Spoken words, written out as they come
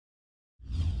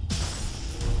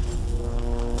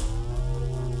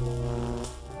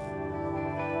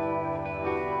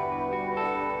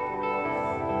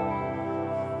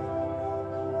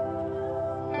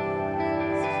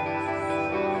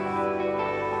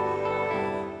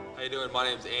doing? My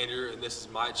name's Andrew, and this is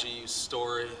my GU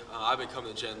story. I've been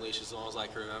coming to Jen Leash as long as I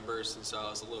can remember, since I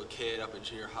was a little kid up in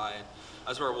junior high. And I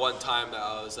just remember one time that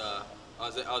I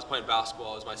was playing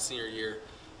basketball. It was my senior year,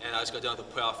 and I just got done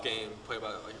with the playoff game, played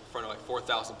about in front of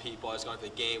 4,000 people. I just got into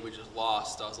the game, we just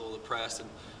lost. I was a little depressed, and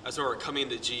I just remember coming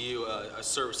to GU, a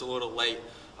service a little late,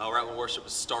 right when worship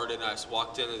was started, and I just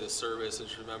walked into the service and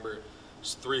just remember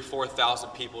just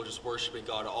 3,000-4,000 people just worshiping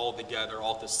God all together,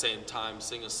 all at the same time,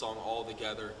 singing a song all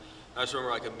together. And I just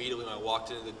remember immediately when I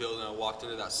walked into the building, I walked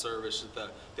into that service,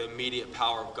 the immediate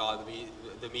power of God,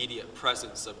 the immediate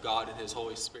presence of God and His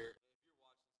Holy Spirit.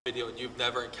 If you're watching this video and you've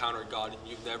never encountered God and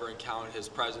you've never encountered His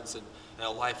presence in a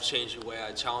life-changing way,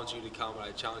 I challenge you to come and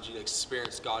I challenge you to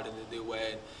experience God in a new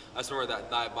way. And I just remember that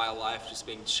night, my life just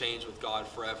being changed with God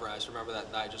forever. I just remember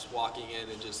that night just walking in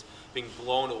and just being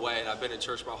blown away. And I've been in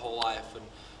church my whole life, and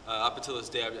up until this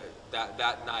day,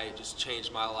 that night just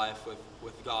changed my life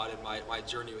with God and my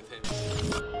journey with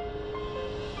Him.